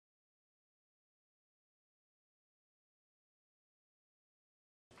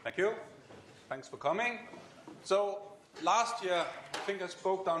Thank you. Thanks for coming. So last year, I think I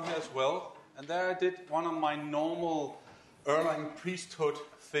spoke down here as well, and there I did one of my normal Erlang priesthood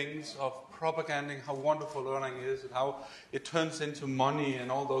things of propaganding how wonderful Erlang is and how it turns into money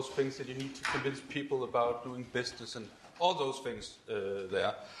and all those things that you need to convince people about doing business and all those things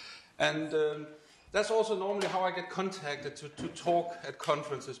there. And that's also normally how I get contacted to talk at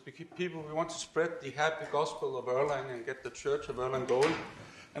conferences, because people we want to spread the happy gospel of Erlang and get the church of Erlang going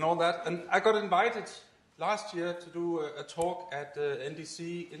and all that. And I got invited last year to do a talk at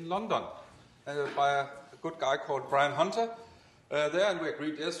NDC in London by a good guy called Brian Hunter there, and we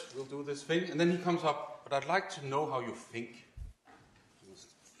agreed, yes, we'll do this thing. And then he comes up, but I'd like to know how you think.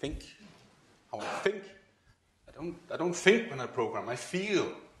 Think? How I think? I don't think when I program, I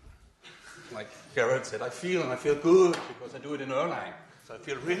feel. Like Garrett said, I feel good because I do it in Erlang. So I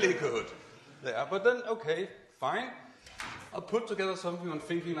feel really good there. But then, okay, fine. I'll put together something on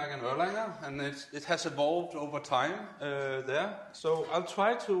thinking like an Erlanger, and it has evolved over time there. So I'll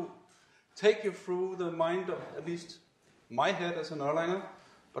try to take you through the mind of at least my head as an Erlanger,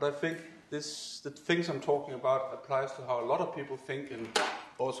 but I think the things I'm talking about applies to how a lot of people think, and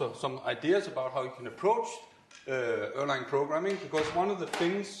also some ideas about how you can approach Erlang programming, because one of the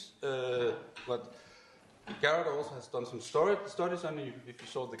things what Garrett also has done some studies on, if you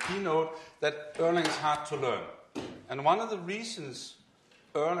saw the keynote, that Erlang is hard to learn. And one of the reasons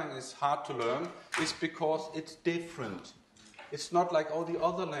Erlang is hard to learn is because it's different. It's not like all the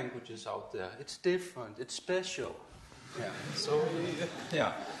other languages out there. It's different. It's special. Yeah. So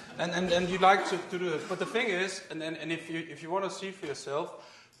yeah, and you like to do this, but the thing is, and if you want to see for yourself,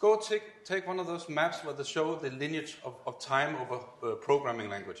 go take one of those maps where they show the lineage of time over programming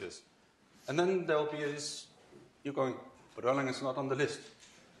languages. And then there'll be this, you're going, but Erlang is not on the list.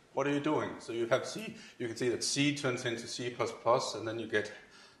 What are you doing? So you have C, you can see that C turns into C++, and then you get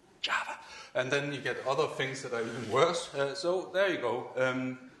Java. And then you get other things that are even worse. So there you go.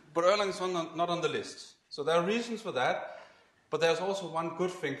 But Erlang is not on the list. So there are reasons for that, but there's also one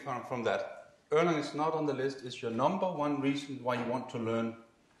good thing from that. Erlang is not on the list is your number one reason why you want to learn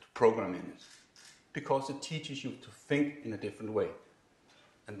programming it, because it teaches you to think in a different way,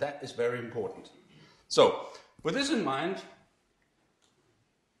 and that is very important. So, with this in mind,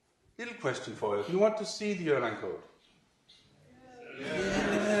 little question for you: do you want to see the Erlang code?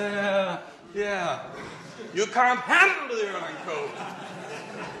 Yeah. You can't handle the Erlang code.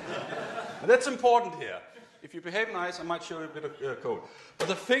 And that's important here. If you behave nice, I might show you a bit of code. But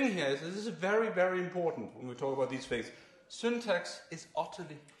the thing here is, this is very, very important when we talk about these things. Syntax is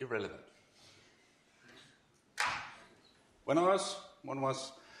utterly irrelevant.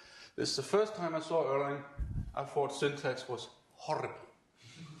 This is the first time I saw Erlang, I thought syntax was horrible.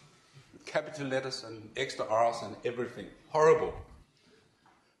 Capital letters and extra R's and everything. Horrible.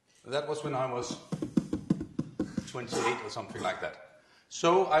 That was when I was 28 or something like that.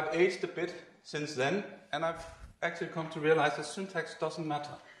 So I've aged a bit since then, and I've actually come to realize that syntax doesn't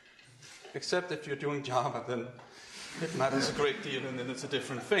matter. Except if you're doing Java, then it matters a great deal, and then it's a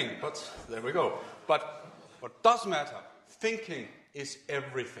different thing. But there we go. But what does matter, thinking is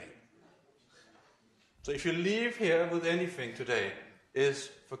everything. So if you leave here with anything today, is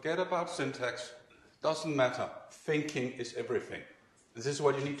forget about syntax, doesn't matter, thinking is everything. This is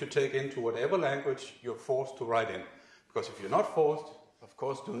what you need to take into whatever language you're forced to write in. Because if you're not forced, of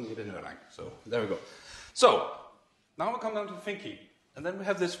course, doing it in Erlang. So there we go. So now we come down to thinking, and then we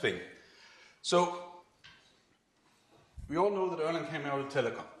have this thing. So we all know that Erlang came out of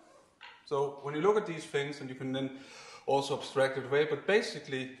telecom. So when you look at these things, and you can then also abstract it away, but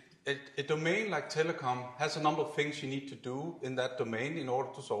basically a domain like telecom has a number of things you need to do in that domain in order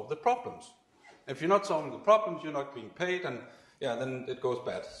to solve the problems. If you're not solving the problems, you're not being paid, and yeah, then it goes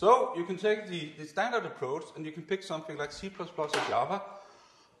bad. So you can take the standard approach, and you can pick something like C++ or Java,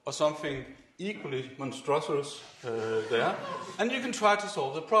 or something equally monstrous there, and you can try to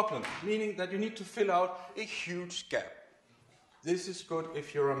solve the problem, meaning that you need to fill out a huge gap. This is good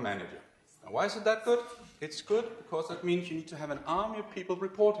if you're a manager. Now, why is it that good? It's good because that means you need to have an army of people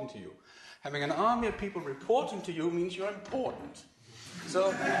reporting to you. Having an army of people reporting to you means you're important.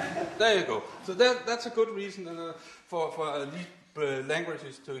 So there you go. So that's a good reason for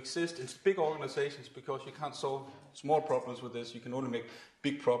languages to exist in big organizations, because you can't solve small problems with this. You can only make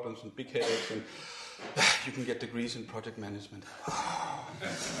big problems and big headaches, and you can get degrees in project management.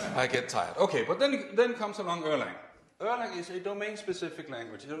 I get tired. Okay, but then comes along Erlang. Erlang is a domain-specific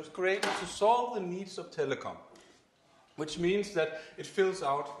language. It was created to solve the needs of telecom, which means that it fills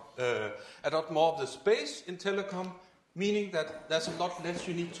out a lot more of the space in telecom, meaning that there's a lot less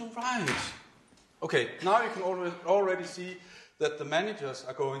you need to write. Okay, now you can already see that the managers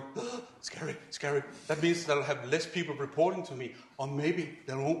are going, oh, scary, scary. That means they'll have less people reporting to me, or maybe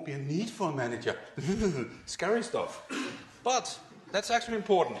there won't be a need for a manager. Scary stuff. But that's actually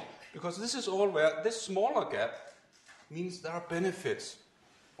important, because this is all where this smaller gap means there are benefits.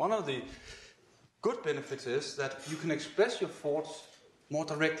 One of the good benefits is that you can express your thoughts more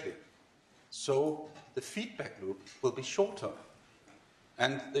directly. So the feedback loop will be shorter.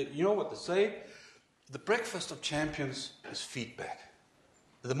 And you know what they say? The breakfast of champions is feedback.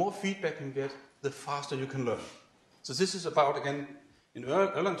 The more feedback you get, the faster you can learn. So this is about, again, in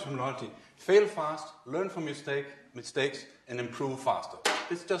Erlang terminology, fail fast, learn from mistakes, and improve faster.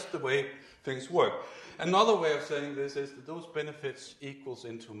 It's just the way things work. Another way of saying this is that those benefits equals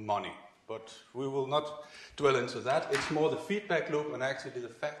into money. But we will not dwell into that. It's more the feedback loop, and actually the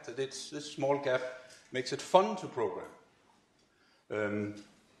fact that this small gap makes it fun to program.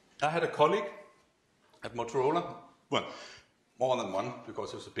 I had a colleague at Motorola, well, more than one,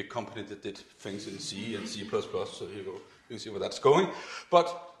 because it was a big company that did things in C and C++, so here you go, you can see where that's going.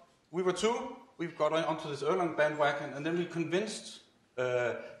 But we were two, we got onto this Erlang bandwagon, and then we convinced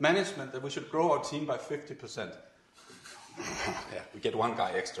management that we should grow our team by 50%. Yeah, we get one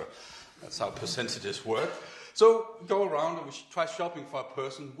guy extra. That's how percentages work. So we go around and we try shopping for a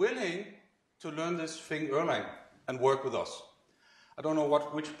person willing to learn this thing Erlang and work with us. I don't know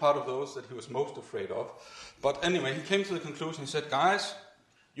which part of those that he was most afraid of. But anyway, he came to the conclusion, he said, guys,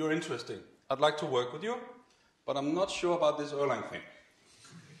 you're interesting. I'd like to work with you, but I'm not sure about this Erlang thing.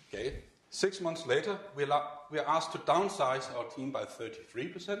 Okay. 6 months later, we are asked to downsize our team by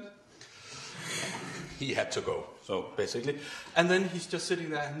 33%. He had to go, so basically. And then he's just sitting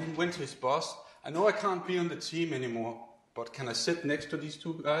there, and he went to his boss. I know I can't be on the team anymore, but can I sit next to these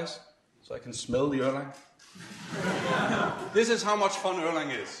two guys so I can smell the Erlang? This is how much fun Erlang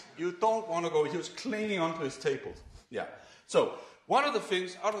is. You don't want to go. He was clinging onto his table. Yeah. So one of the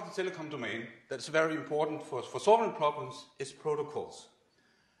things out of the telecom domain that's very important for solving problems is protocols.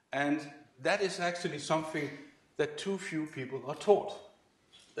 And that is actually something that too few people are taught.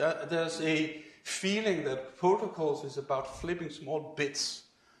 There's a feeling that protocols is about flipping small bits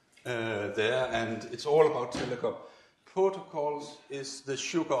there, and it's all about telecom. Protocols is the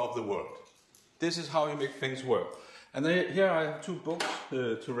sugar of the world. This is how you make things work. And here I have 2 books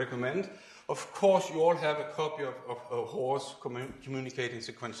to recommend. Of course, you all have a copy of Horse Communicating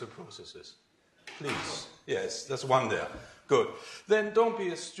Sequential Processes. Please. Yes, there's one there. Good. Then don't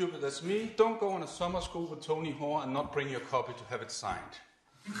be as stupid as me. Don't go on a summer school with Tony Hoare and not bring your copy to have it signed.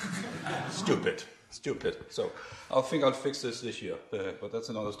 Stupid. So I think I'll fix this year, but that's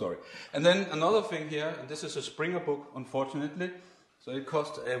another story. And then another thing here, and this is a Springer book, unfortunately. So it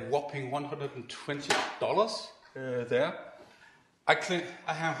cost a whopping $120 there. I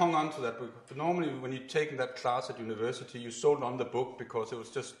have hung on to that book. But normally when you're taking that class at university, you sold on the book because it was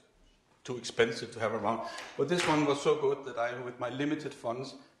just too expensive to have around. But this one was so good that I, with my limited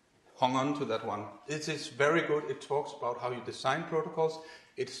funds, hung on to that one. It is very good. It talks about how you design protocols.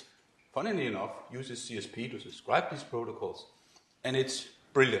 It's, funnily enough, uses CSP to describe these protocols. And it's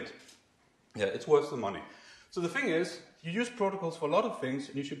brilliant. Yeah, it's worth the money. So the thing is, you use protocols for a lot of things,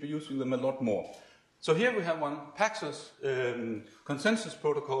 and you should be using them a lot more. So here we have one, Paxos consensus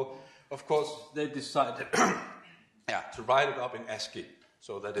protocol. Of course, they decided to write it up in ASCII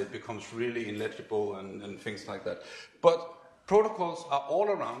so that it becomes really illegible and things like that. But protocols are all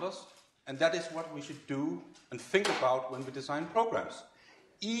around us, and that is what we should do and think about when we design programs.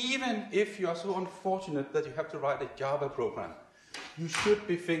 Even if you are so unfortunate that you have to write a Java program, you should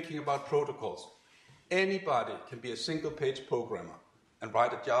be thinking about protocols. Anybody can be a single-page programmer and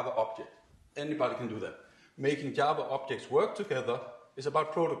write a Java object. Anybody can do that. Making Java objects work together is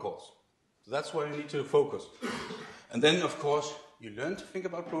about protocols. So that's where you need to focus. And then, of course, you learn to think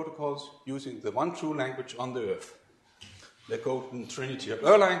about protocols using the one true language on the earth. The Golden Trinity of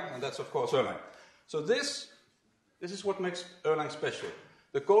Erlang, and that's, of course, Erlang. So this is what makes Erlang special.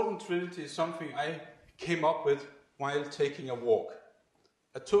 The Golden Trinity is something I came up with while taking a walk.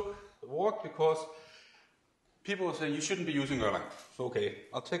 I took a walk because people were saying, you shouldn't be using Erlang. So, okay,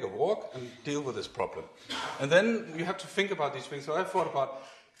 I'll take a walk and deal with this problem. And then you have to think about these things. So I thought about,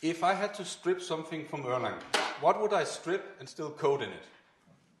 if I had to strip something from Erlang, what would I strip and still code in it?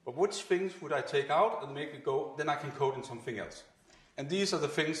 But which things would I take out and make it go, then I can code in something else. And these are the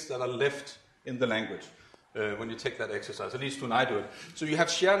things that are left in the language when you take that exercise, at least when I do it. So you have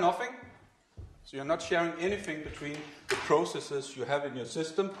share nothing. So you're not sharing anything between the processes you have in your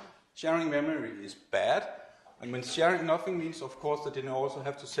system. Sharing memory is bad. And when sharing nothing means, of course, that you also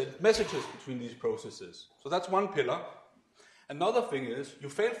have to send messages between these processes. So that's one pillar. Another thing is you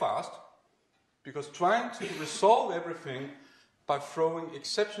fail fast, because trying to resolve everything by throwing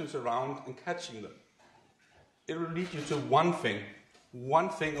exceptions around and catching them. It will lead you to one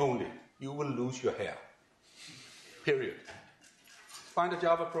thing only. You will lose your hair. Period. Find a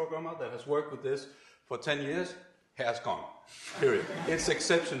Java programmer that has worked with this for 10 years, hair's gone. Period. It's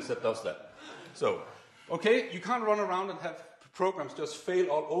exceptions that does that. So, okay, you can't run around and have programs just fail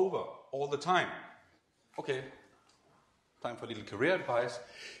all over all the time. Okay, time for a little career advice.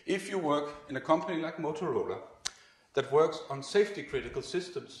 If you work in a company like Motorola that works on safety critical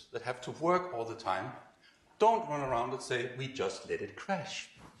systems that have to work all the time, don't run around and say, we just let it crash.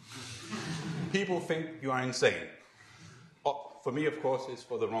 People think you are insane. Oh, for me, of course, it's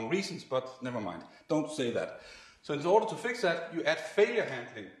for the wrong reasons, but never mind. Don't say that. So in order to fix that, you add failure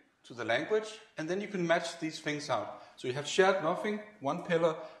handling to the language, and then you can match these things out. So you have shared nothing, one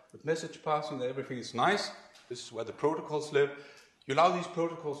pillar with message passing, everything is nice. This is where the protocols live. You allow these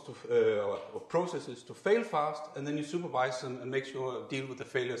protocols to, or processes to fail fast, and then you supervise them and make sure deal with the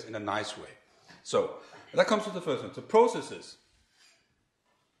failures in a nice way. So that comes to the first one. So processes.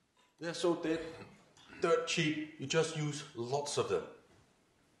 They're so dirt cheap, you just use lots of them.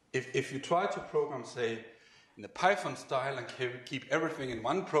 If you try to program, say, in the Python style and keep everything in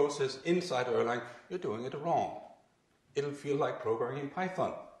one process inside Erlang, you're doing it wrong. It'll feel like programming in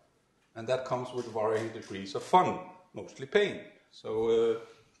Python. And that comes with varying degrees of fun, mostly pain. So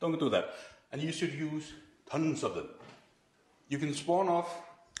don't do that. And you should use tons of them. You can spawn off,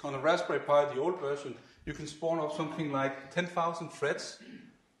 on a Raspberry Pi, the old version, you can spawn off something like 10,000 threads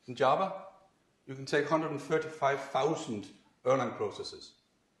in Java. You can take 135,000 Erlang processes.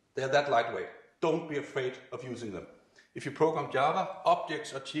 They're that lightweight. Don't be afraid of using them. If you program Java,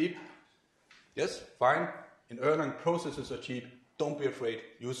 objects are cheap. Yes, fine. In Erlang, processes are cheap. Don't be afraid.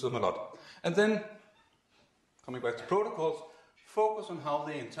 Use them a lot. And then, coming back to protocols, focus on how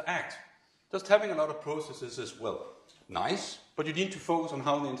they interact. Just having a lot of processes is, well, nice, but you need to focus on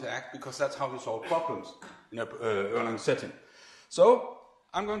how they interact because that's how you solve problems in an Erlang setting. So,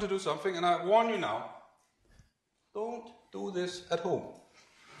 I'm going to do something, and I warn you now, don't do this at home.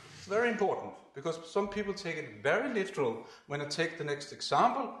 It's very important, because some people take it very literal when I take the next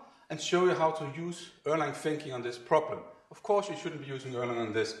example and show you how to use Erlang thinking on this problem. Of course, you shouldn't be using Erlang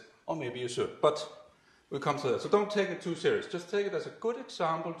on this, or maybe you should, but we'll come to that. So don't take it too serious. Just take it as a good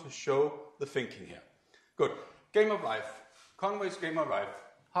example to show the thinking here. Good. Game of life. Conway's Game of life.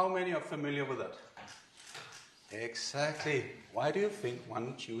 How many are familiar with that? Exactly. Why do you think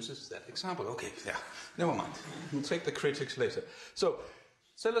one chooses that example? Okay, yeah, never mind. We'll take the critics later. So,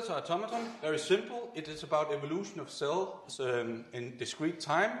 cell to automaton, very simple. It is about evolution of cells in discrete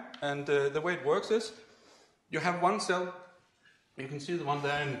time. And the way it works is, you have one cell, you can see the one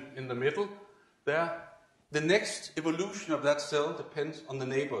there in the middle, there. The next evolution of that cell depends on the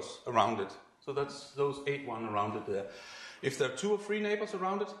neighbors around it. So that's those 8 around it there. If there are 2 or 3 neighbors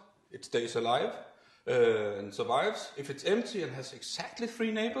around it, it stays alive and survives. If it's empty and has exactly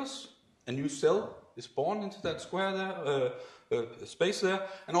 3 neighbors, a new cell is born into that square there, space there,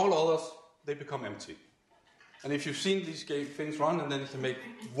 and all others, they become empty. And if you've seen these things run, and then you can make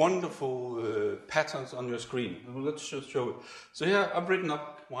wonderful patterns on your screen. Let's just show it. So here I've written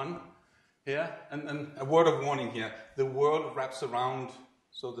up one here, and a word of warning here. The world wraps around,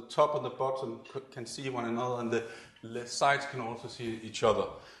 so the top and the bottom can see one another, and the sides can also see each other.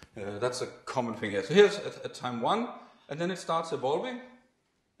 That's a common thing here. So here's at time 1, and then it starts evolving,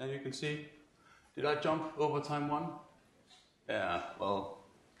 and you can see, did I jump over time 1? Yeah, well,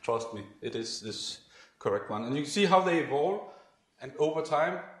 trust me, it is this correct one. And you can see how they evolve and over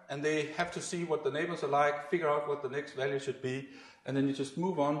time, and they have to see what the neighbors are like, figure out what the next value should be, and then you just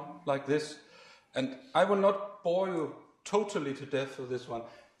move on like this. And I will not bore you totally to death with this one.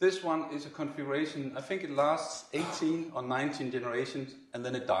 This one is a configuration, I think it lasts 18 or 19 generations, and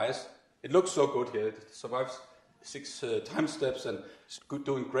then it dies. It looks so good here. It survives 6 time steps and it's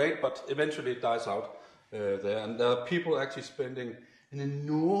doing great, but eventually it dies out there. And there are people actually spending an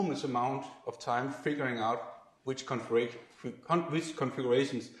enormous amount of time figuring out which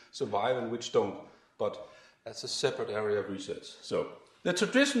configurations survive and which don't. But that's a separate area of research. So the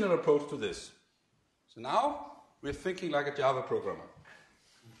traditional approach to this. So now we're thinking like a Java programmer.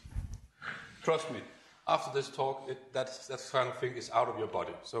 Trust me, after this talk, that kind of thing is out of your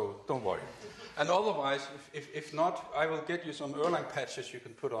body, so don't worry. And otherwise, if not, I will get you some Erlang patches you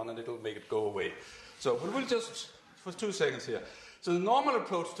can put on and it'll make it go away. So we'll just, for 2 seconds here. So the normal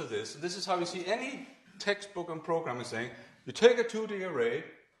approach to this is how you see any textbook on programming saying, you take a 2D array,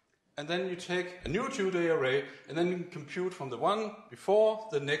 and then you take a new 2D array, and then you can compute from the one before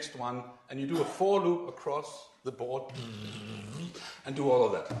the next one, and you do a for loop across the board, and do all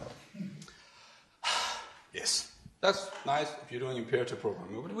of that. Yes, That's nice if you're doing imperative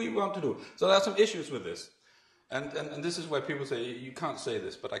programming, but we want to do. So there are some issues with this. And this is where people say, you can't say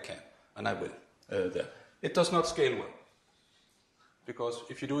this, but I can, and I will. There. It does not scale well. Because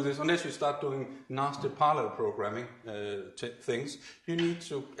if you do this, unless you start doing nasty parallel programming things, you need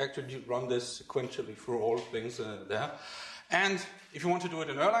to actually run this sequentially through all things there. And if you want to do it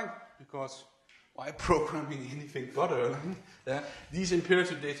in Erlang, because why programming anything but Erlang, these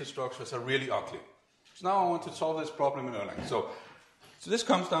imperative data structures are really ugly. So now I want to solve this problem in Erlang. So this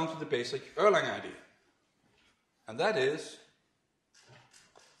comes down to the basic Erlang idea. And that is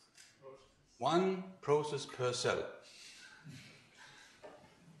one process per cell.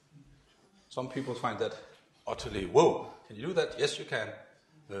 Some people find that utterly, whoa, can you do that? Yes, you can.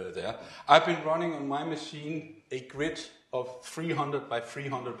 There. I've been running on my machine a grid of 300 by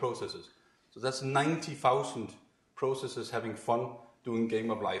 300 processes. So that's 90,000 processes having fun doing game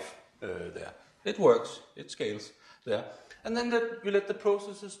of life there. It works, it scales there. And then you let the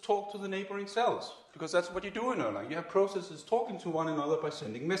processes talk to the neighboring cells, because that's what you do in Erlang. You have processes talking to one another by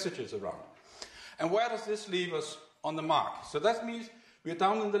sending messages around. And where does this leave us on the mark? So that means we are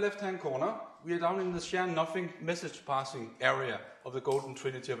down in the left-hand corner. We are down in the share nothing message passing area of the Golden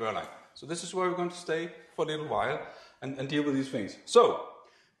Trinity of Erlang. So this is where we're going to stay for a little while and deal with these things. So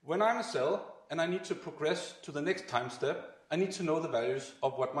when I'm a cell and I need to progress to the next time step, I need to know the values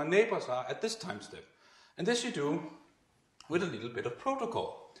of what my neighbors are at this time step. And this you do with a little bit of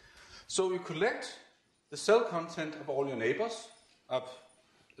protocol. So you collect the cell content of all your neighbors. I've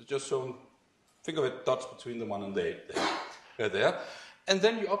just shown, think of it, dots between the 1 and the 8 there. And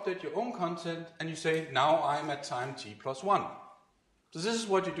then you update your own content and you say, now I'm at time t plus 1. So this is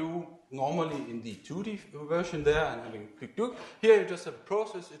what you do normally in the 2D version there. And having click do. Here you just have a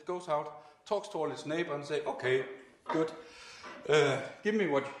process. It goes out, talks to all its neighbors and say, okay, good. Give me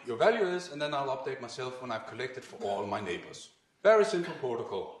what your value is, and then I'll update myself when I've collected for all my neighbors. Very simple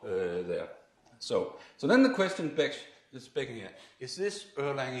protocol there. So then the question is begging here, is this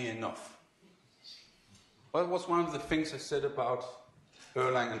Erlang enough? Well, what's one of the things I said about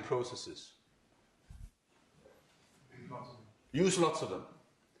Erlang and processes? Use lots of them.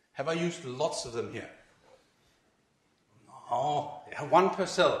 Have I used lots of them here? No, yeah, one per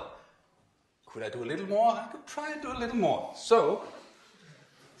cell. Could I do a little more? I could try and do a little more. So,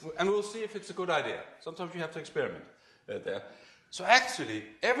 and we'll see if it's a good idea. Sometimes you have to experiment there. So actually,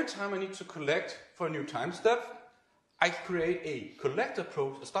 every time I need to collect for a new time step, I create a collector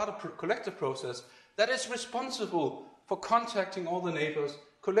process that is responsible for contacting all the neighbors,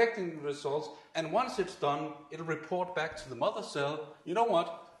 collecting the results, and once it's done, it'll report back to the mother cell. You know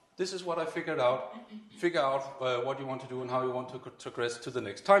what? This is what I figured out. Figure out what you want to do and how you want to progress to the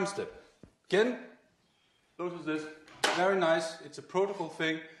next time step. Again, notice this, very nice, it's a protocol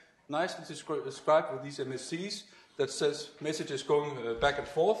thing, nicely described with these MSCs that says messages going back and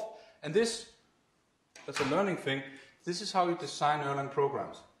forth. And this, that's a learning thing, this is how you design Erlang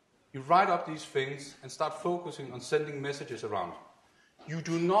programs. You write up these things and start focusing on sending messages around. You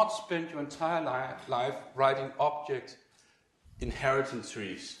do not spend your entire life writing object inheritance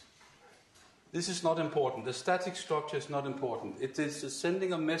trees. This is not important. The static structure is not important. It is the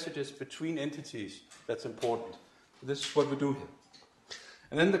sending of messages between entities that's important. This is what we do here.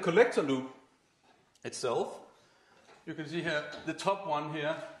 And then the collector loop itself, you can see here, the top one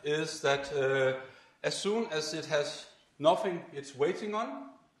here is that as soon as it has nothing it's waiting on,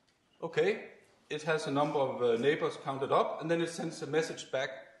 okay, it has a number of neighbors counted up, and then it sends a message back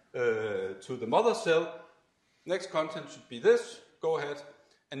to the mother cell. Next content should be this, go ahead.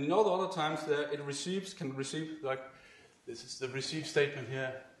 And in all the other times there, it can receive, like, this is the receive statement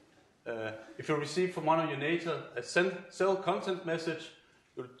here. If you receive from one of your neighbors a cell content message,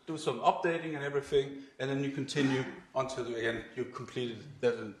 you'll do some updating and everything, and then you continue until, again, you've completed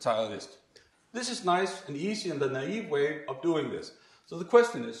that entire list. This is nice and easy and the naive way of doing this. So the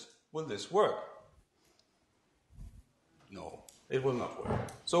question is, will this work? No, it will not work.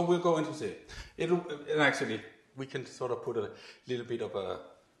 So we'll go into it. And actually, we can sort of put a little bit of a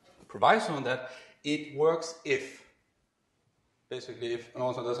proviso on that. It works if, basically, and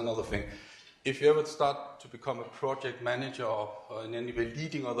also there's another thing. If you ever start to become a project manager or in any way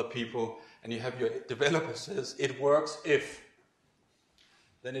leading other people, and you have your developer says it works if,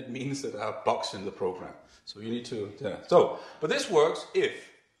 then it means that there are bugs in the program. So you need to, but this works if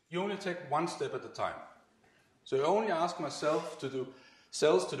you only take one step at a time. So I only ask myself to do,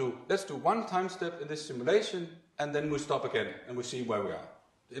 cells to do, let's do one time step in this simulation, and then we stop again, and we see where we are.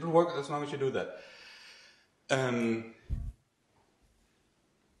 It'll work as long as you do that.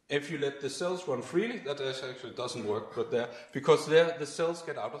 If you let the cells run freely, that actually doesn't work, but because there the cells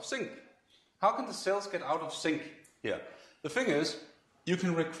get out of sync. How can the cells get out of sync? here. The thing is, you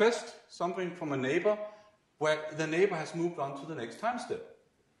can request something from a neighbor where the neighbor has moved on to the next time step.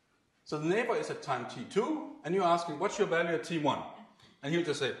 So the neighbor is at time t2, and you're asking, what's your value at t1? And he'll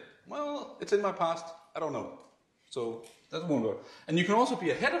just say, well, it's in my past, I don't know. So that won't work. And you can also be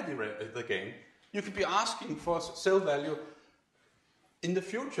ahead of the game. You could be asking for a cell value in the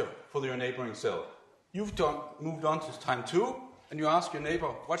future for your neighboring cell. You've moved on to time 2, and you ask your neighbor,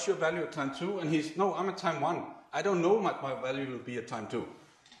 what's your value at time 2? And he's, no, I'm at time 1. I don't know what my value will be at time 2.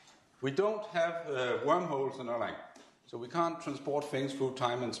 We don't have wormholes in Erlang, so we can't transport things through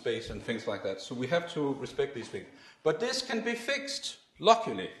time and space and things like that. So we have to respect these things. But this can be fixed,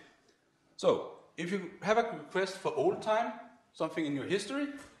 luckily. So if you have a request for old time, something in your history,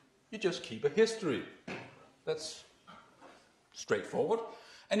 you just keep a history. That's straightforward.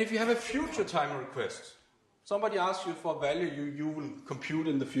 And if you have a future time request, somebody asks you for a value you will compute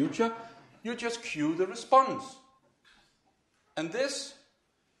in the future, you just queue the response. And this,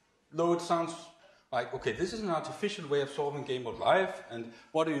 though it sounds like, okay, this is an artificial way of solving game of life, and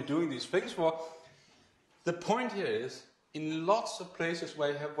what are you doing these things for? The point here is, in lots of places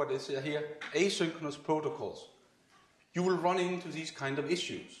where you have what is here, asynchronous protocols, you will run into these kind of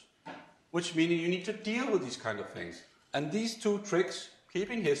issues, which means you need to deal with these kind of things. And these two tricks,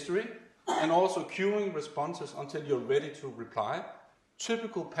 keeping history and also queuing responses until you're ready to reply,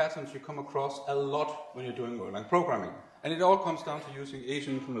 typical patterns you come across a lot when you're doing Erlang programming. And it all comes down to using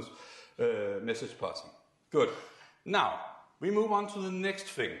asynchronous message passing. Good. Now, we move on to the next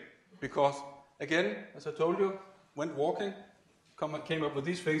thing, because, again, as I told you, went walking, came up with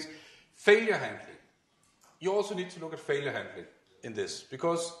these things. Failure handling. You also need to look at failure handling in this,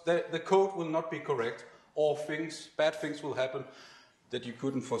 because the code will not be correct, or bad things will happen that you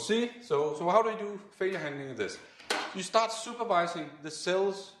couldn't foresee. So how do you do failure handling in this? You start supervising the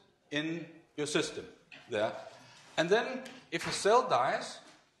cells in your system there. And then, if a cell dies,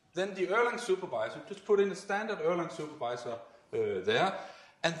 then the Erlang supervisor, just put in a standard Erlang supervisor there,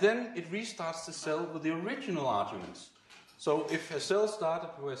 and then it restarts the cell with the original arguments. So if a cell started,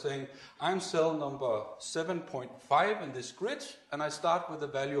 we're saying, I'm cell number 7.5 in this grid, and I start with a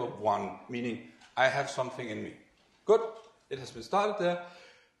value of 1, meaning I have something in me. Good, it has been started there.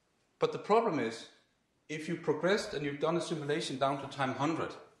 But the problem is, if you progressed and you've done a simulation down to time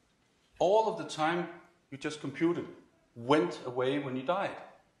 100, all of the time you just computed went away when you died.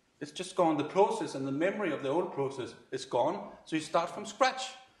 It's just gone. The process and the memory of the old process is gone, so you start from scratch.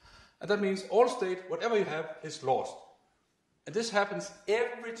 And that means all state, whatever you have, is lost. And this happens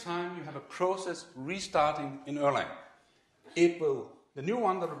every time you have a process restarting in Erlang. The new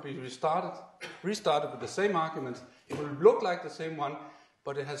one that will be restarted with the same arguments, it will look like the same one,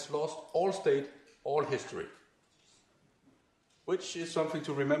 but it has lost all state, all history. Which is something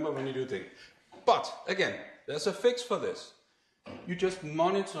to remember when you do things. But, again, there's a fix for this. You just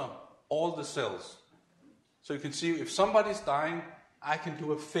monitor all the cells. So you can see if somebody's dying, I can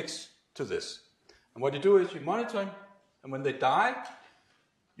do a fix to this. And what you do is you monitor them, and when they die,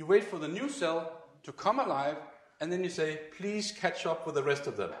 you wait for the new cell to come alive, and then you say, please catch up with the rest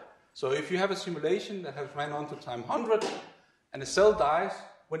of them. So if you have a simulation that has ran on to time 100, and a cell dies,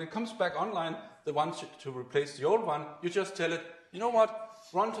 when it comes back online, the one to replace the old one, you just tell it, you know what,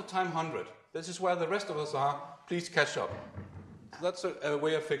 run to time 100. This is where the rest of us are, please catch up. So that's a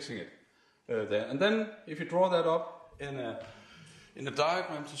way of fixing it there. And then, if you draw that up in a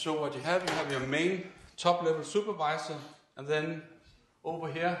diagram to show what you have your main top-level supervisor, and then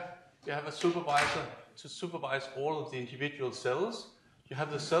over here, you have a supervisor to supervise all of the individual cells. You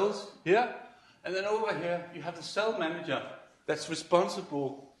have the cells here, and then over here, you have the cell manager that's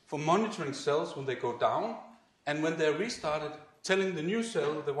responsible for monitoring cells when they go down, and when they're restarted, telling the new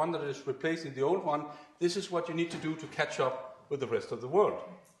cell, the one that is replacing the old one, this is what you need to do to catch up with the rest of the world.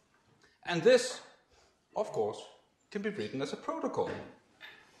 And this, of course, can be written as a protocol.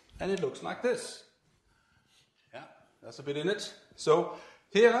 And it looks like this. Yeah, there's a bit in it. So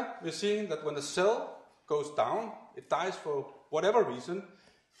here we're seeing that when the cell goes down, it dies for whatever reason.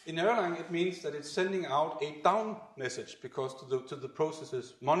 In Erlang, it means that it's sending out a down message because to the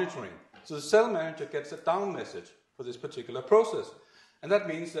process's monitoring. So the cell manager gets a down message for this particular process. And that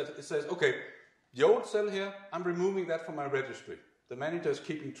means that it says, okay, the old cell here, I'm removing that from my registry. The manager is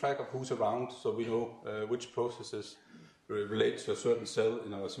keeping track of who's around, so we know which processes relate to a certain cell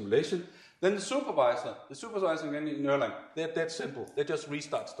in our simulation. Then the supervisor again in Erlang, they're dead simple. They just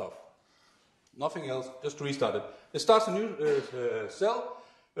restart stuff. Nothing else, just restart it. It starts a new cell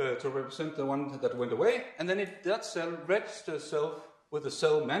to represent the one that went away, and then that cell registers itself with the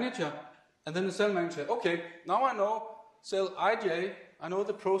cell manager, and then the cell manager says, okay, now I know cell IJ, I know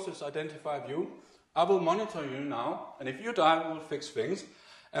the process identifier view, I will monitor you now, and if you die, we will fix things.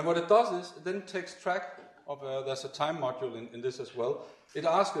 And what it does is, it then takes track of, there's a time module in this as well. It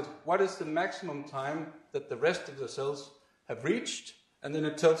asks it, what is the maximum time that the rest of the cells have reached? And then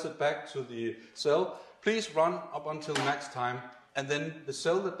it tells it back to the cell, please run up until max time. And then the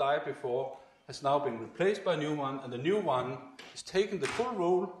cell that died before has now been replaced by a new one, and the new one has taken the full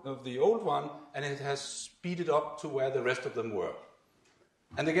role of the old one, and it has speeded up to where the rest of them were.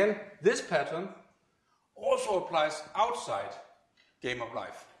 And again, this pattern also applies outside game of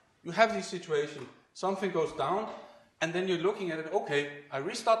life. You have this situation, something goes down, and then you're looking at it, okay, I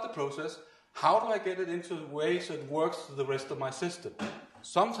restart the process, how do I get it into a way so it works to the rest of my system?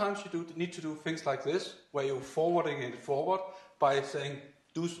 Sometimes you need to do things like this, where you're forwarding it forward by saying,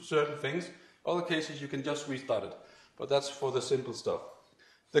 do certain things. Other cases, you can just restart it. But that's for the simple stuff.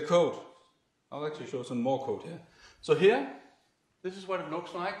 The code. I'll actually show some more code here. So here, this is what it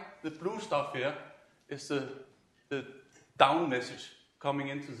looks like. The blue stuff here is the down message coming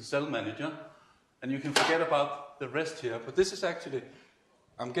into the cell manager. And you can forget about the rest here. But this is actually,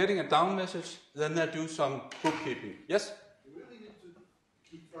 I'm getting a down message, then I do some bookkeeping. Yes? You really need to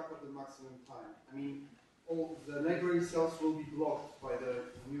keep track of the maximum time. I mean, all the neighboring cells will be blocked by the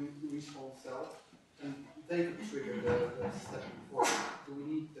new respawn cell, and they could trigger the step before. Do we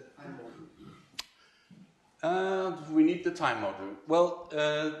need the time module? Do we need the time module? Well,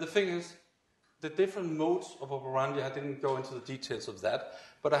 the thing is, the different modes of operandi, I didn't go into the details of that,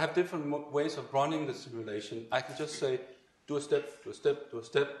 but I have different ways of running the simulation. I can just say, do a step, do a step, do a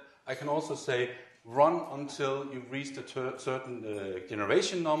step. I can also say, run until you've reached a certain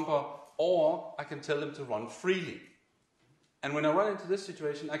generation number, or I can tell them to run freely. And when I run into this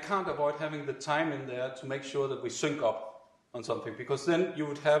situation, I can't avoid having the time in there to make sure that we sync up on something, because then you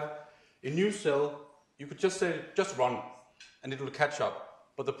would have a new cell, you could just say, just run, and it will catch up.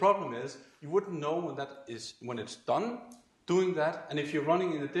 But the problem is, you wouldn't know when it's done doing that, and if you're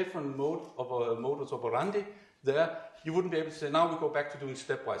running in a different mode of modus operandi there, you wouldn't be able to say, now we go back to doing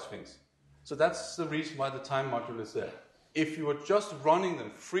stepwise things. So that's the reason why the time module is there. If you were just running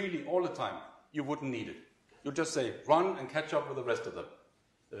them freely all the time, you wouldn't need it. You'd just say, run and catch up with the rest of them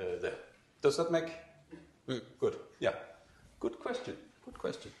there. Does that make? Good. Yeah. Good question. Good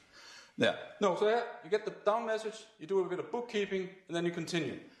question. Yeah. No, so yeah, you get the down message, you do a bit of bookkeeping, and then you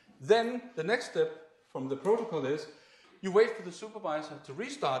continue. Then the next step from the protocol is you wait for the supervisor to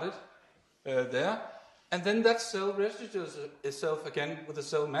restart it there, and then that cell registers itself again with the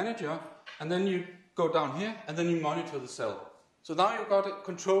cell manager, and then you go down here, and then you monitor the cell. So now you've got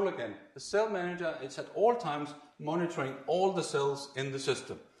control again. The cell manager is at all times monitoring all the cells in the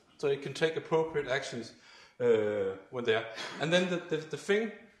system, so it can take appropriate actions when they're. And then the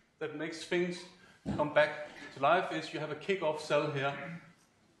thing that makes things come back to life is you have a kickoff cell here,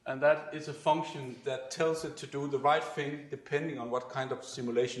 and that is a function that tells it to do the right thing depending on what kind of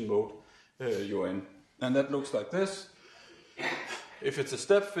simulation mode you're in. And that looks like this. If it's a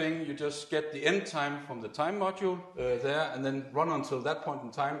step thing, you just get the end time from the time module there, and then run until that point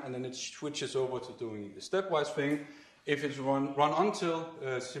in time, and then it switches over to doing the stepwise thing. If it's run until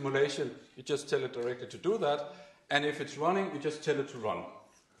simulation, you just tell it directly to do that, and if it's running, you just tell it to run.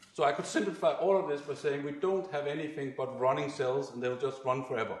 So I could simplify all of this by saying we don't have anything but running cells, and they'll just run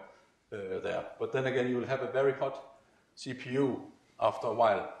forever there. But then again, you'll have a very hot CPU after a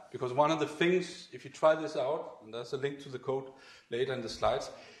while. Because one of the things, if you try this out, and there's a link to the code later in the slides,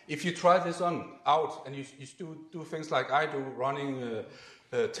 if you try this out and you do things like I do, running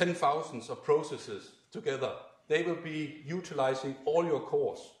 10,000s of processes together, they will be utilizing all your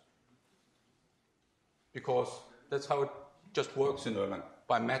cores. Because that's how it just works in Erlang,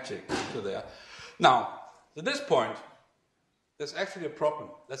 by magic to there. Now, at this point, there's actually a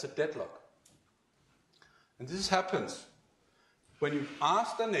problem. There's a deadlock. And this happens when you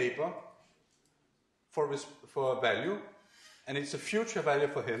ask the neighbor for a value, and it's a future value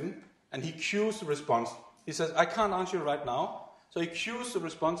for him, and he queues the response. He says, I can't answer you right now. So he queues the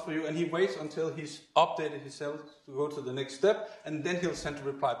response for you, and he waits until he's updated his cell to go to the next step, and then he'll send a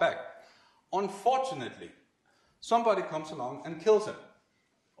reply back. Unfortunately, somebody comes along and kills him,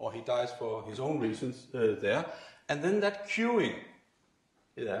 or he dies for his own reasons there, and then that queuing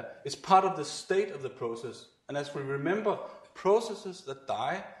is part of the state of the process. And as we remember, processes that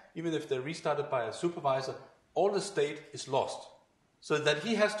die, even if they're restarted by a supervisor, all the state is lost. So that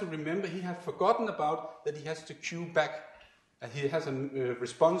he has to remember, he has forgotten about that he has to queue back, and he has a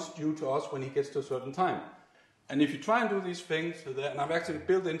response due to us when he gets to a certain time. And if you try and do these things, and I've actually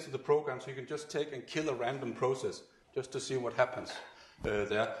built into the program so you can just take and kill a random process just to see what happens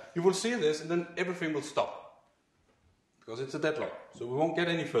there, you will see this, and then everything will stop because it's a deadlock. So we won't get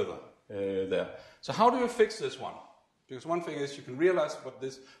any further there. So how do you fix this one? Because one thing is you can realize what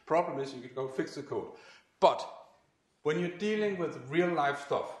this problem is, you can go fix the code. But when you're dealing with real life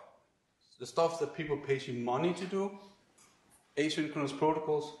stuff, the stuff that people pay you money to do, asynchronous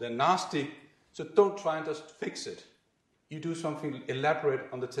protocols, they're nasty, so don't try and just fix it. You do something elaborate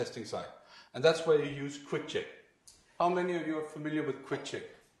on the testing side. And that's where you use quick check. How many of you are familiar with quick check?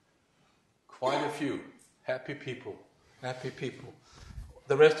 Quite a few. Happy people. Happy people.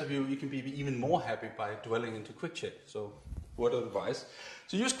 The rest of you, you can be even more happy by dwelling into quick check. So, word of advice.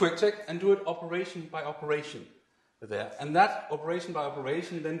 So use quick check and do it operation by operation there. And that operation by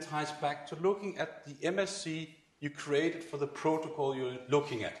operation then ties back to looking at the MSC you created for the protocol you're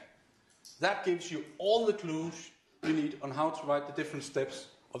looking at. That gives you all the clues you need on how to write the different steps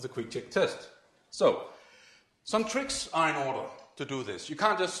of the quick check test. So, some tricks are in order to do this. You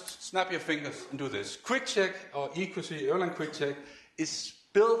can't just snap your fingers and do this. Quick check, or EQC, Erlang quick check, is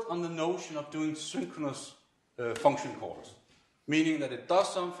built on the notion of doing synchronous function calls, meaning that it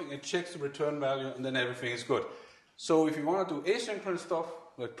does something, it checks the return value, and then everything is good. So if you want to do asynchronous stuff,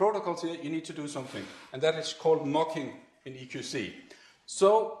 like protocols here, you need to do something, and that is called mocking in EQC.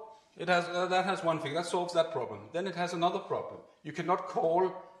 So that has one thing, that solves that problem. Then it has another problem. You cannot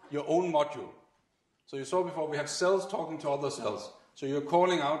call your own module. So you saw before we have cells talking to other cells. So you're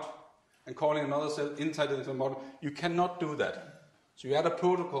calling out and calling another cell inside the module. You cannot do that. So you add a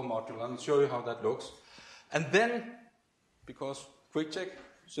protocol module, and I'll show you how that looks. And then, because quick check,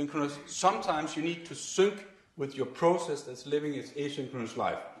 synchronous, sometimes you need to sync with your process that's living its asynchronous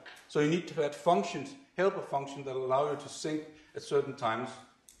life. So you need to add functions, helper functions that allow you to sync at certain times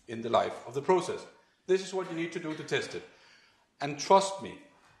in the life of the process. This is what you need to do to test it. And trust me,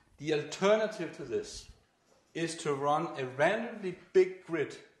 the alternative to this is to run a randomly big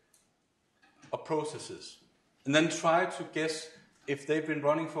grid of processes and then try to guess if they've been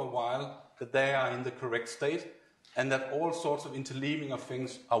running for a while that they are in the correct state and that all sorts of interleaving of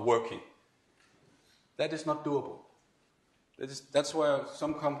things are working. That is not doable. That's why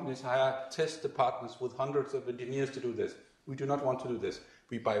some companies hire test departments with hundreds of engineers to do this. We do not want to do this.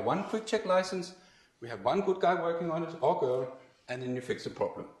 We buy one quick check license, we have one good guy working on it, or girl, and then you fix the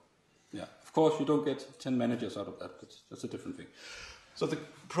problem. Yeah, of course you don't get 10 managers out of that, that's a different thing. So the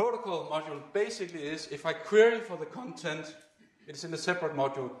protocol module basically is, if I query for the content, it's in a separate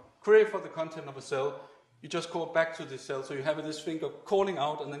module, query for the content of a cell, you just call back to this cell, so you have this thing of calling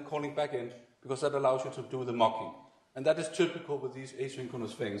out and then calling back in, because that allows you to do the mocking. And that is typical with these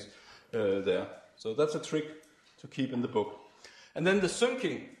asynchronous things there. So that's a trick to keep in the book. And then the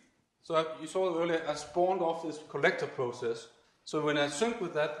syncing. So you saw earlier, I spawned off this collector process. So when I sync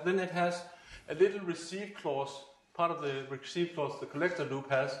with that, then it has a little receive clause. Part of the receive clause the collector loop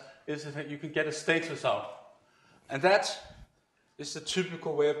has is that you can get a status out. And that is the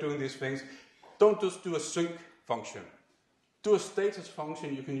typical way of doing these things. Don't just do a sync function. Do a status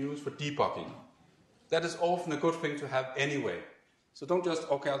function you can use for debugging. That is often a good thing to have anyway. So don't just,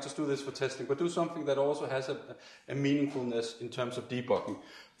 okay, I'll just do this for testing, but do something that also has a meaningfulness in terms of debugging.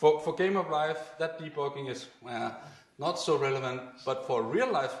 For game of life, that debugging is not so relevant, but for a real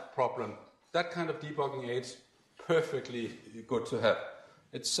life problem, that kind of debugging aids perfectly good to have.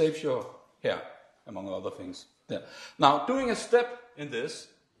 It saves your hair, among other things. Yeah. Now, doing a step in this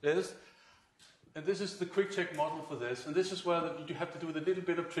is, and this is the quick check model for this, and this is where you have to do with a little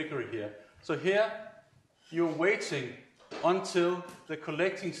bit of trickery here. So here, you're waiting until the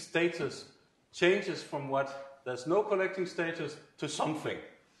collecting status changes from what there's no collecting status to something.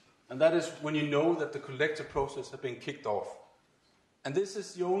 And that is when you know that the collector process has been kicked off. And this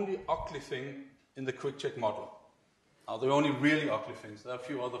is the only ugly thing in the quick check model. Now, there are only really ugly things. There are a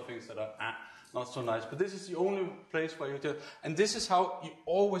few other things that are not so nice. But this is the only place where you do it. And this is how you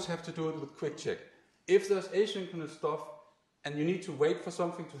always have to do it with quick check. If there's asynchronous stuff and you need to wait for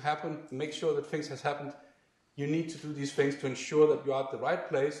something to happen, make sure that things has happened, you need to do these things to ensure that you are at the right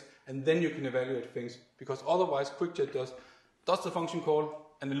place, and then you can evaluate things. Because otherwise, quick check does the function call,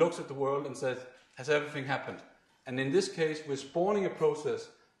 and it looks at the world and says, has everything happened? And in this case, we're spawning a process,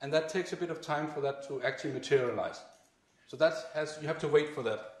 and that takes a bit of time for that to actually materialize. So you have to wait for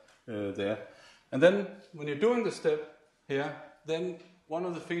that there. And then, when you're doing the step here, then one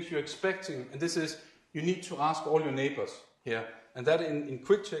of the things you're expecting, and this is, you need to ask all your neighbors here. And that in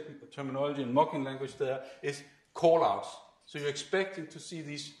quick check terminology, in mocking language there, is call-outs. So you're expecting to see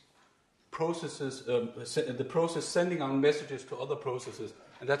these processes, the process sending out messages to other processes,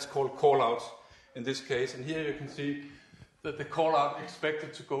 and that's called call-outs in this case. And here you can see that the call-out is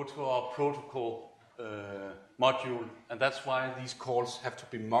expected to go to our protocol module, and that's why these calls have to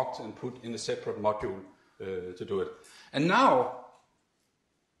be mocked and put in a separate module to do it. And now,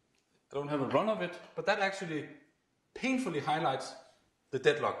 I don't have a run of it, but that actually painfully highlights the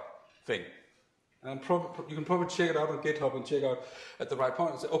deadlock thing. And you can probably check it out on GitHub and check out at the right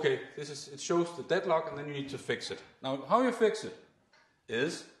point and say, okay, it shows the deadlock, and then you need to fix it. Now, how you fix it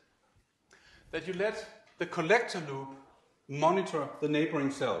is that you let the collector loop monitor the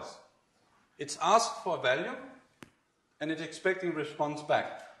neighboring cells. It's asked for a value, and it's expecting a response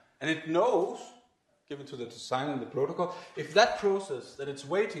back. And it knows, given to the design and the protocol, if that process that it's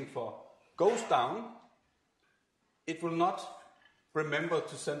waiting for goes down, it will not remember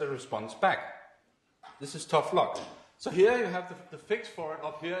to send a response back. This is tough luck. So here you have the fix for it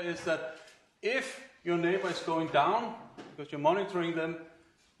up here is that if your neighbor is going down, because you're monitoring them,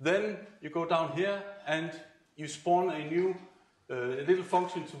 then you go down here and you spawn a new little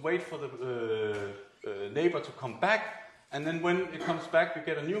function to wait for the neighbor to come back. And then when it comes back, you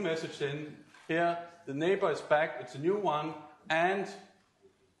get a new message in here. The neighbor is back, it's a new one, and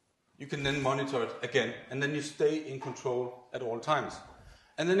you can then monitor it again. And then you stay in control at all times.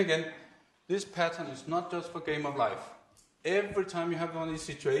 And then again, this pattern is not just for game of life. Every time you have one of these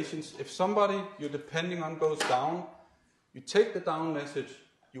situations, if somebody you're depending on goes down, you take the down message,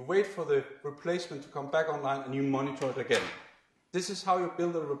 you wait for the replacement to come back online, and you monitor it again. This is how you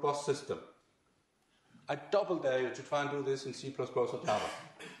build a robust system. I double dare you to try and do this in C++ or Java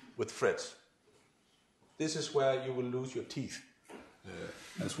with threads. This is where you will lose your teeth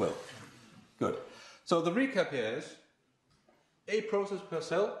as well. Good. So the recap here is a process per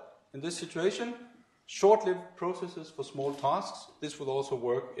cell. In this situation, short-lived processes for small tasks. This would also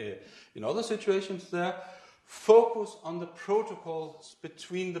work in other situations there. Focus on the protocols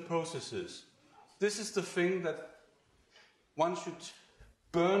between the processes. This is the thing that one should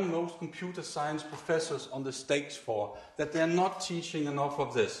burn most computer science professors on the stakes for, that they're not teaching enough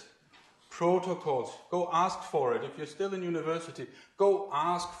of this. Protocols. Go ask for it. If you're still in university, go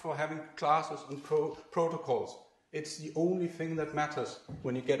ask for having classes on protocols. It's the only thing that matters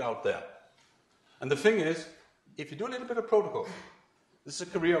when you get out there. And the thing is, if you do a little bit of protocols, this is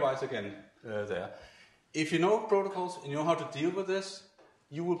career-wise again there. If you know protocols and you know how to deal with this,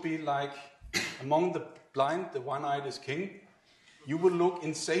 you will be like, among the blind, the one-eyed is king. You will look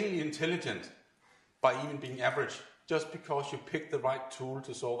insanely intelligent by even being average, just because you picked the right tool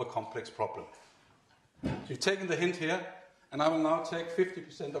to solve a complex problem. So you've taken the hint here, and I will now take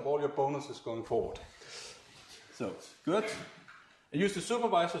 50% of all your bonuses going forward. So, good. I use the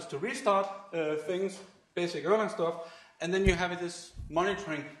supervisors to restart things, basic Erlang stuff, and then you have this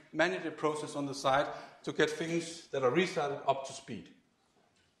monitoring manager process on the side to get things that are restarted up to speed.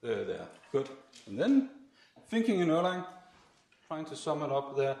 There, good. And then, thinking in Erlang, trying to sum it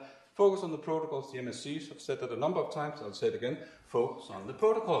up there, focus on the protocols, the MSCs. I've said that a number of times, I'll say it again, focus on the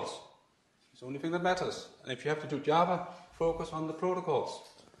protocols. It's the only thing that matters. And if you have to do Java, focus on the protocols.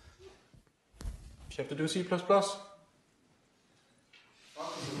 If you have to do C++.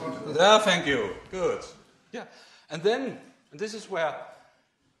 Yeah, thank you. Good. Yeah. And then, and this is where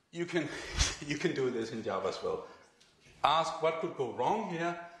you can do this in Java as well. Ask what could go wrong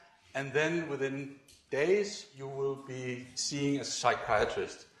here, and then within days you will be seeing a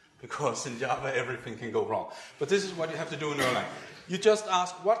psychiatrist, because in Java everything can go wrong. But this is what you have to do in Erlang. You just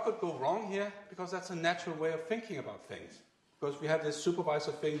ask what could go wrong here, because that's a natural way of thinking about things. Because we have this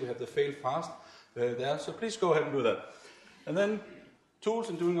supervisor thing, we have the fail fast there, so please go ahead and do that. And then tools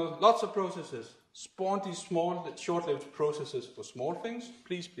and doing lots of processes. Spawn these small, short-lived processes for small things.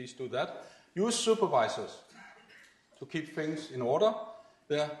 Please do that. Use supervisors to keep things in order.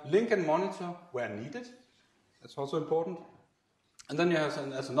 There, link and monitor where needed. That's also important. And then you have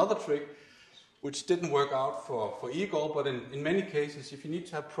as another trick, which didn't work out for eGOL, but in many cases, if you need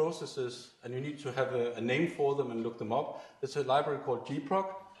to have processes and you need to have a name for them and look them up, there's a library called gproc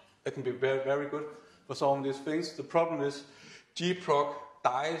that can be very, very good for some of these things. The problem is gproc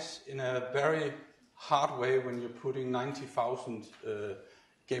dies in a very hard way when you're putting 90,000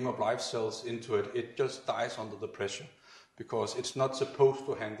 game of life cells into it. It just dies under the pressure because it's not supposed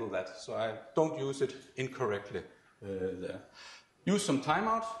to handle that. So I don't use it incorrectly there. Use some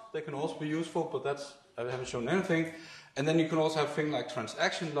timeouts. They can also be useful, but I haven't shown anything. And then you can also have things like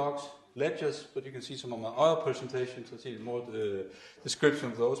transaction logs, ledgers, but you can see some of my other presentations to see more the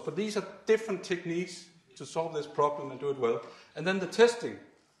description of those. But these are different techniques to solve this problem and do it well. And then the testing.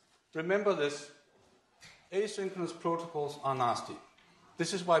 Remember this. Asynchronous protocols are nasty.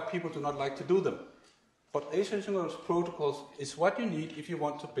 This is why people do not like to do them. But asynchronous protocols is what you need if you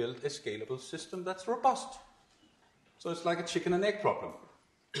want to build a scalable system that's robust. So it's like a chicken and egg problem.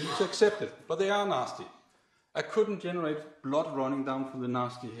 It's accepted, but they are nasty. I couldn't generate blood running down from the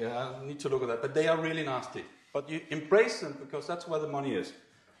nasty here. I need to look at that, but they are really nasty. But you embrace them because that's where the money is.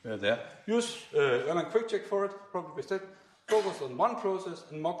 there. Use Erlang Quick Check for it, probably best. Focus on one process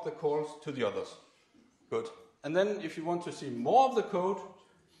and mock the calls to the others. Good. And then if you want to see more of the code,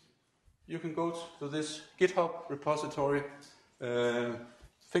 you can go to this GitHub repository. I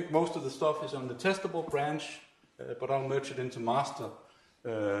think most of the stuff is on the testable branch, but I'll merge it into master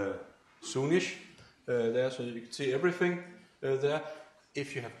soonish there, so you can see everything there.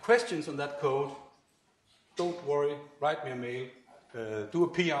 If you have questions on that code, don't worry, write me a mail. Do a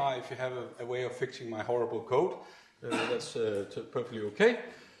PR if you have a way of fixing my horrible code. That's perfectly okay.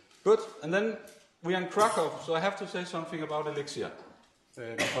 Good. And then we are in Krakow, so I have to say something about Elixir.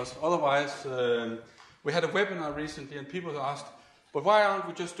 Because otherwise, we had a webinar recently and people asked, but why aren't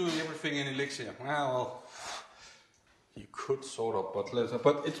we just doing everything in Elixir? Well, you could sort of,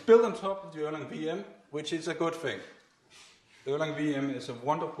 but it's built on top of the Erlang VM, which is a good thing. The Erlang VM is a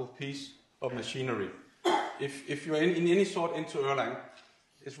wonderful piece of machinery. If you're in any sort into Erlang,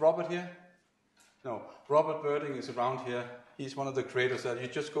 is Robert here? No, Robert Birding is around here. He's one of the creators there. You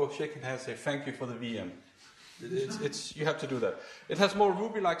just go shake his hand and say thank you for the VM. You have to do that. It has more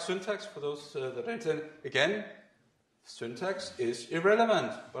Ruby-like syntax for those that are again. Syntax is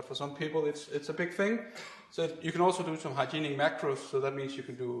irrelevant, but for some people it's a big thing. So you can also do some hygienic macros, so that means you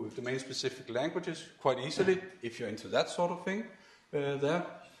can do domain-specific languages quite easily if you're into that sort of thing there.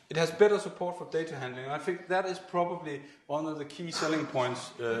 It has better support for data handling. I think that is probably one of the key selling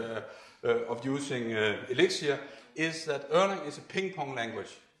points of using Elixir, is that Erlang is a ping-pong language.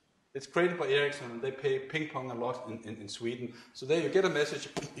 It's created by Ericsson, and they play ping-pong a lot in Sweden. So there you get a message,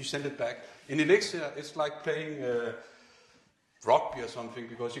 you send it back. In Elixir, it's like playing rugby or something,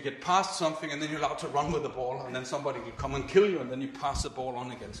 because you get past something, and then you're allowed to run with the ball, and then somebody will come and kill you, and then you pass the ball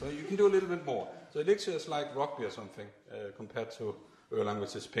on again. So you can do a little bit more. So Elixir is like rugby or something compared to Erlang,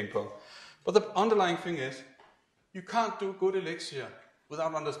 which is ping-pong. But the underlying thing is, you can't do good Elixir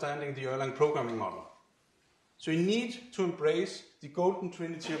without understanding the Erlang programming model. So you need to embrace the Golden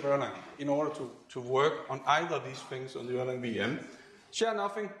Trinity of Erlang in order to work on either of these things on the Erlang VM. Share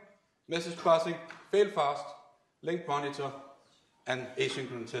nothing, message passing, fail fast, linked monitor, and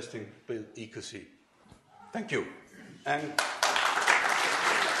asynchronous testing with EQC. Thank you. And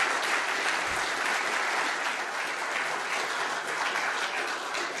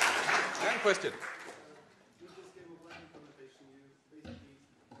question. You just gave a blank implementation. You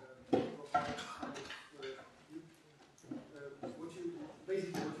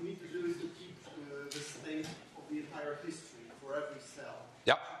basically what you need to do is to keep the state of the entire history for every cell.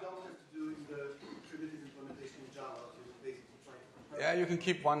 Yeah. You don't have to do in the primitive implementation in Java. You basically try to compare. Yeah, you can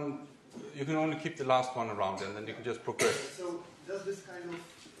keep one. You can only keep the last one around, and then you can just progress. So does this kind of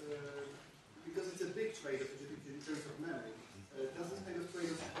because it's a big trade-off in terms of memory. Does this kind of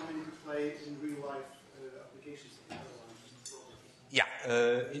trade-off come into play in real-life applications of Erlang? Yeah,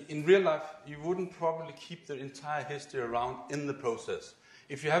 in real life, you wouldn't probably keep the entire history around in the process.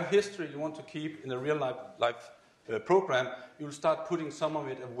 If you have history you want to keep in a real-life program, you will start putting some of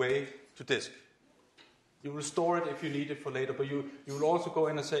it away to disk. You will store it if you need it for later, but you will also go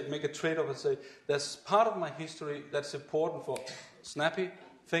in and say, make a trade-off and say, there's part of my history that's important for snappy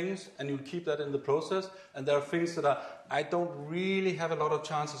things, and you'll keep that in the process, and there are things that I don't really have a lot of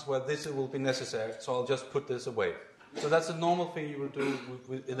chances where this will be necessary, so I'll just put this away. So that's a normal thing you will do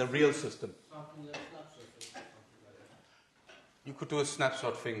in a real system. You could do a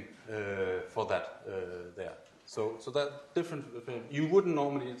snapshot thing for that there. So that different. You wouldn't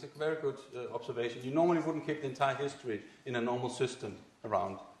normally. It's a very good observation. You normally wouldn't keep the entire history in a normal system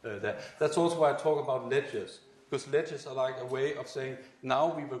around there. That's also why I talk about ledgers, because ledgers are like a way of saying,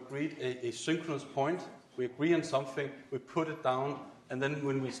 now we've agreed a synchronous point. We agree on something. We put it down, and then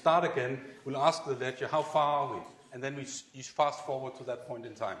when we start again, we'll ask the ledger, how far are we? And then you fast forward to that point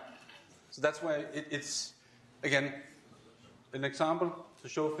in time. So that's why it's again an example to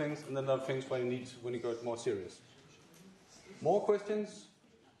show things, and then there are things where you need when you go more serious. More questions?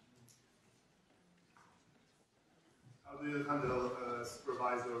 How do you handle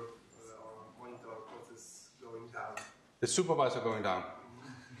supervisor or monitor process going down? The supervisor going down.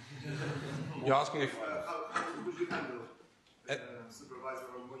 You're asking if... how would you handle supervisor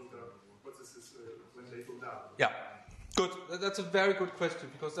or monitor processes when they go down? Yeah, good. That's a very good question,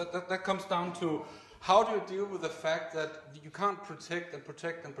 because that comes down to how do you deal with the fact that you can't protect and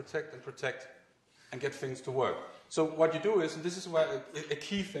protect and protect and protect and get things to work. So what you do is, and this is where a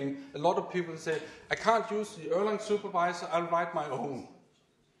key thing, a lot of people say, I can't use the Erlang supervisor, I'll write my own.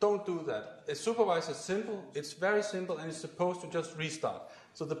 Don't do that. A supervisor is simple, it's very simple, and it's supposed to just restart.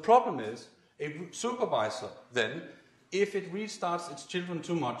 So the problem is, a supervisor then, if it restarts its children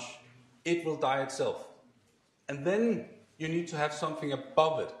too much, it will die itself. And then you need to have something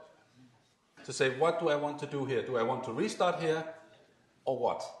above it to say, what do I want to do here? Do I want to restart here or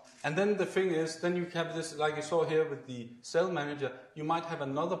what? And then the thing is, then you have this, like you saw here with the cell manager, you might have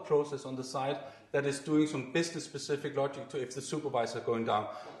another process on the side that is doing some business-specific logic to if the supervisor is going down.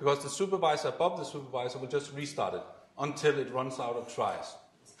 Because the supervisor above the supervisor will just restart it until it runs out of tries.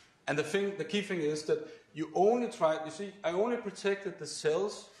 And the key thing is that you see, I only protected the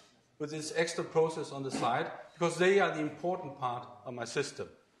cells with this extra process on the side because they are the important part of my system.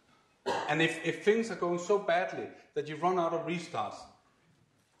 And if things are going so badly that you run out of restarts,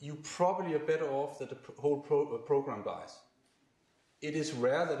 you probably are better off that the whole program dies. It is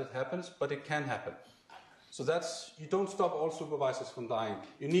rare that it happens, but it can happen. So you don't stop all supervisors from dying.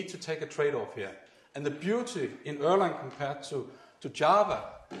 You need to take a trade-off here. And the beauty in Erlang compared to Java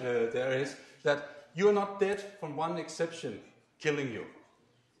there is that you're not dead from one exception killing you.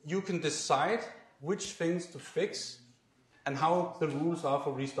 You can decide which things to fix and how the rules are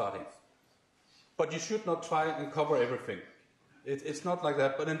for restarting. But you should not try and cover everything. It's not like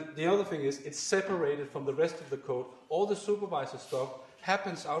that. But then the other thing is, it's separated from the rest of the code. All the supervisor stuff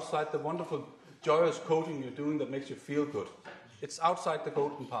happens outside the wonderful, joyous coding you're doing that makes you feel good. It's outside the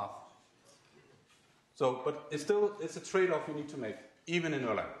golden path. So, but it's a trade-off you need to make, even in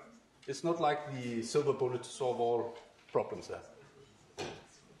Erlang. It's not like the silver bullet to solve all problems there. Do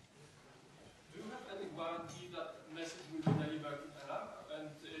you have any guarantee that message will be delivered in Erlang and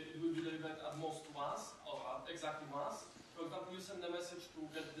it will be delivered at most once or at exactly once? For example, you send a message to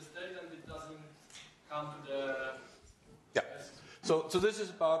get the state and it doesn't come to the... Yeah. So this is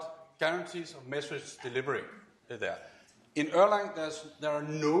about guarantees of message delivery there. In Erlang, there are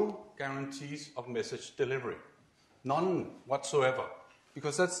no guarantees of message delivery. None whatsoever.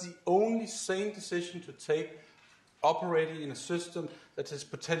 Because that's the only sane decision to take operating in a system that is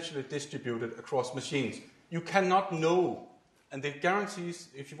potentially distributed across machines. You cannot know. And the guarantees,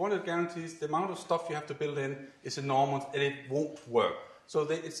 if you wanted guarantees, the amount of stuff you have to build in is enormous and it won't work. So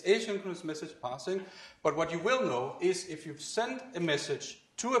it's asynchronous message passing. But what you will know is if you've sent a message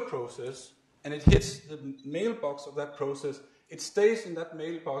to a process and it hits the mailbox of that process, it stays in that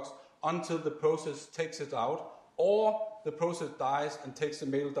mailbox until the process takes it out, or the process dies and takes the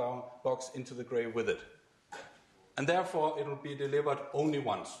mailbox into the grave with it. And therefore, it will be delivered only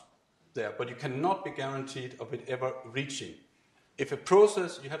once there, but you cannot be guaranteed of it ever reaching. If a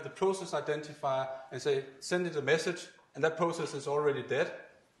process, you have the process identifier and say, send it a message, and that process is already dead,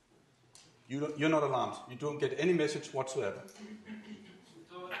 you're not alarmed. You don't get any message whatsoever. This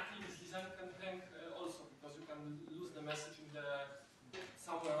design can hang also, because you can lose the message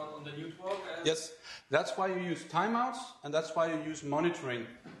somewhere on the network. Yes, that's why you use timeouts, and that's why you use monitoring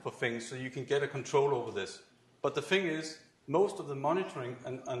for things, so you can get a control over this. But the thing is, most of the monitoring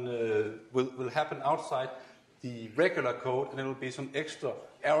will happen outside the regular code, and there will be some extra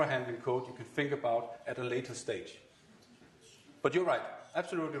error handling code you can think about at a later stage. But you're right,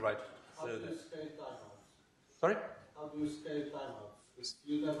 absolutely right. How do you scale timeouts? Sorry? How do you scale timeouts?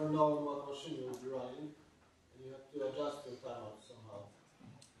 You never know what machine you will be running, and you have to adjust your timeouts somehow.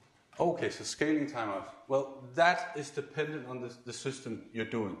 Okay, so scaling timeout. Well, that is dependent on the system you're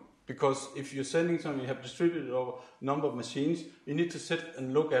doing. Because if you're sending something, you have distributed over a number of machines, you need to sit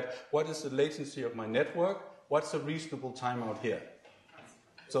and look at what is the latency of my network, what's a reasonable timeout here.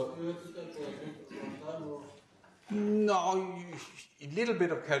 So you have to calculate one time or? No, a little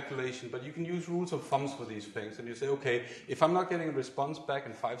bit of calculation, but you can use rules of thumbs for these things. And you say, okay, if I'm not getting a response back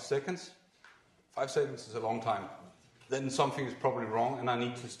in 5 seconds, 5 seconds is a long time. Then something is probably wrong, and I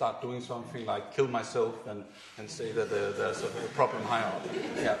need to start doing something like kill myself and say that there's a problem higher up.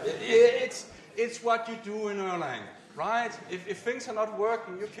 Yeah, it's what you do in Erlang, right? If things are not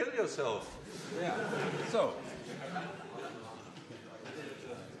working, you kill yourself. Yeah. So.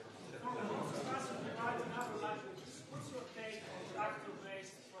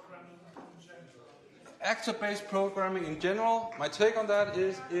 Actor-based programming in general, my take on that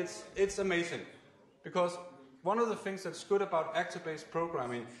is it's amazing. Because one of the things that's good about actor-based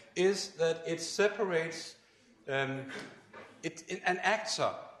programming is that it separates, an actor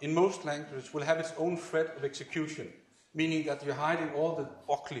in most languages will have its own thread of execution, meaning that you're hiding all the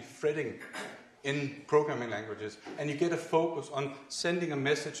ugly threading in programming languages, and you get a focus on sending a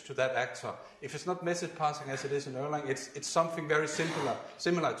message to that actor. If it's not message passing as it is in Erlang, it's something very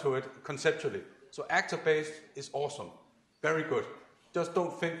similar to it conceptually. So actor-based is awesome, very good. Just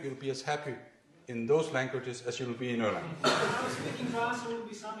don't think you'll be as happy in those languages as you'll be in Erlang. I was thinking the answer would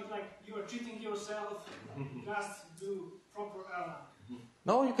be something like you are cheating yourself, just do proper Erlang.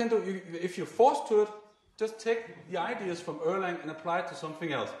 No, you can do, if you're forced to it, just take the ideas from Erlang and apply it to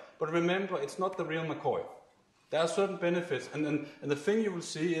something else. But remember, it's not the real McCoy. There are certain benefits, and the thing you will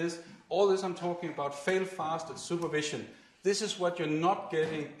see is, all this I'm talking about, fail fast and supervision. This is what you're not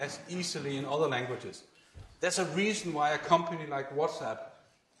getting as easily in other languages. There's a reason why a company like WhatsApp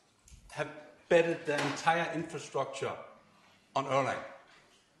have betted their entire infrastructure on Erlang.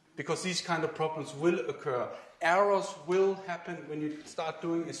 Because these kind of problems will occur. Errors will happen when you start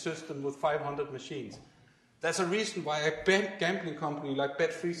doing a system with 500 machines. There's a reason why a gambling company like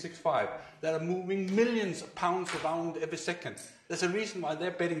Bet365 that are moving millions of pounds around every second. There's a reason why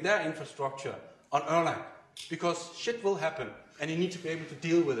they're betting their infrastructure on Erlang. Because shit will happen, and you need to be able to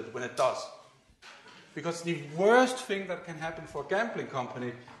deal with it when it does. Because the worst thing that can happen for a gambling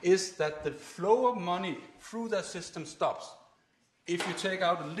company is that the flow of money through their system stops. If you take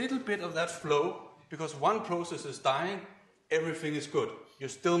out a little bit of that flow, because one process is dying, everything is good. You're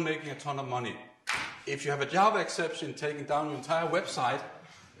still making a ton of money. If you have a Java exception taking down your entire website,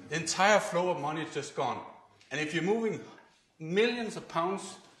 the entire flow of money is just gone. And if you're moving millions of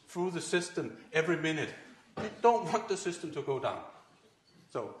pounds through the system every minute, you don't want the system to go down.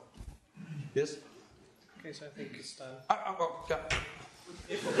 So, yes? Okay, so I think it's time.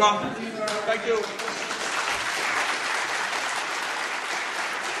 Thank you.